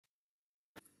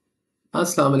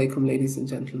Assalamu alaikum, ladies and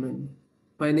gentlemen.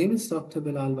 My name is Dr.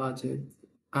 Bilal Wajid,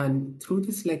 and through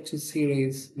this lecture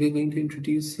series, we're going to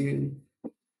introduce you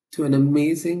to an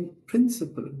amazing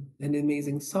principle, an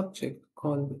amazing subject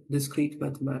called discrete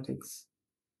mathematics.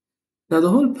 Now, the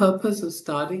whole purpose of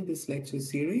starting this lecture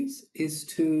series is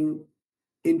to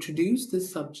introduce this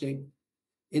subject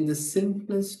in the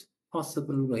simplest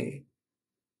possible way.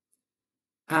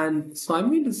 And so I'm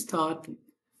going to start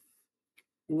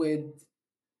with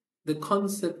the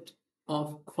concept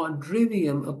of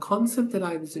quadrivium, a concept that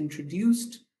I was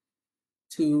introduced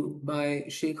to by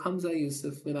Sheikh Hamza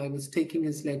Yusuf when I was taking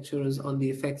his lectures on the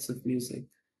effects of music.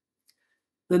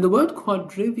 Then the word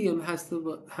quadrivium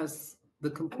has the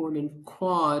component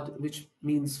quad, which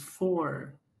means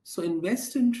four. So in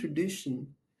Western tradition,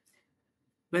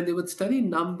 when they would study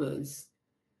numbers,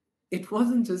 it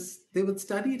wasn't just, they would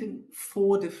study it in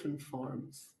four different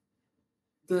forms.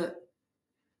 The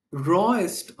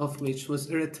rawest of which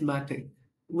was arithmetic,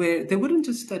 where they wouldn't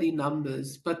just study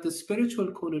numbers, but the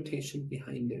spiritual connotation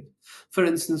behind it. For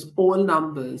instance, all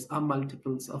numbers are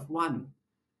multiples of one.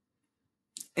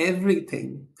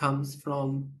 Everything comes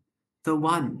from the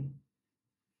one.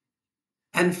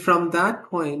 And from that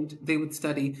point, they would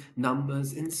study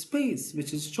numbers in space,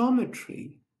 which is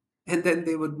geometry. And then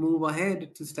they would move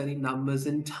ahead to study numbers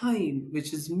in time,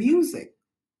 which is music.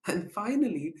 And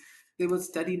finally, they would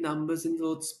study numbers in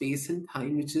both space and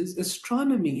time, which is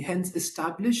astronomy, hence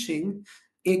establishing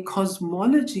a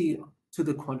cosmology to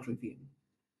the quadrivium.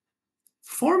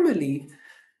 Formally,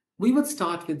 we would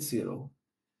start with zero.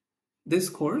 This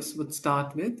course would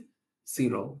start with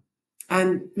zero.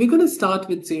 And we're going to start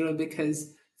with zero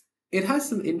because it has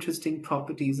some interesting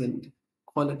properties and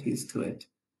qualities to it.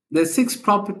 There's six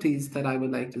properties that I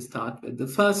would like to start with. The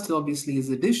first, obviously, is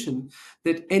addition,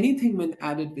 that anything when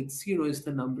added with zero is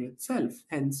the number itself,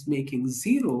 hence making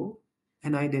zero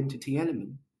an identity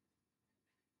element.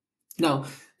 Now,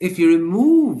 if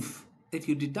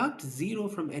you deduct zero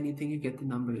from anything, you get the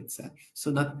number itself.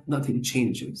 So nothing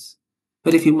changes.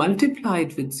 But if you multiply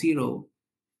it with zero,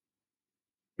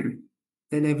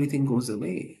 then everything goes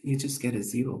away. You just get a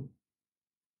zero.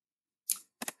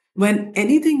 When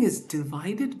anything is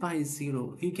divided by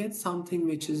zero, you get something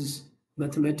which is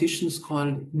mathematicians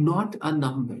call not a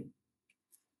number.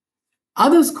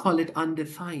 Others call it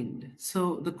undefined.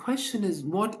 So the question is,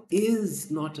 what is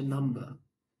not a number?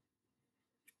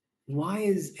 Why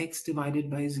is x divided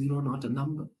by zero not a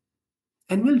number?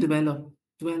 And we'll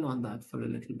dwell on that for a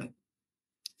little bit.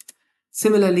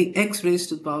 Similarly, x raised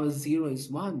to the power 0 is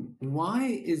 1.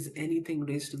 Why is anything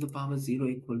raised to the power 0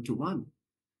 equal to 1?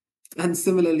 And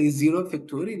similarly, 0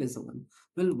 factorial is 1.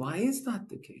 Well, why is that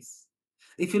the case?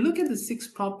 If you look at the six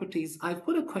properties, I've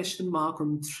put a question mark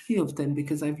on three of them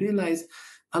because I've realized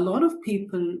a lot of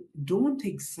people don't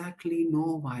exactly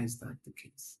know why is that the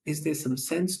case. Is there some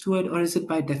sense to it, or is it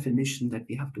by definition that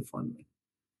we have to follow it?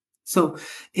 So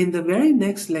in the very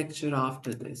next lecture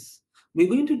after this, we're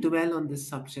going to dwell on this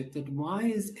subject, that why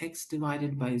is x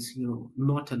divided by 0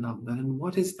 not a number, and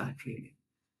what is that really?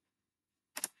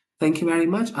 Thank you very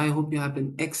much. I hope you have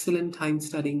an excellent time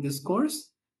studying this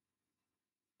course.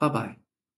 Bye-bye.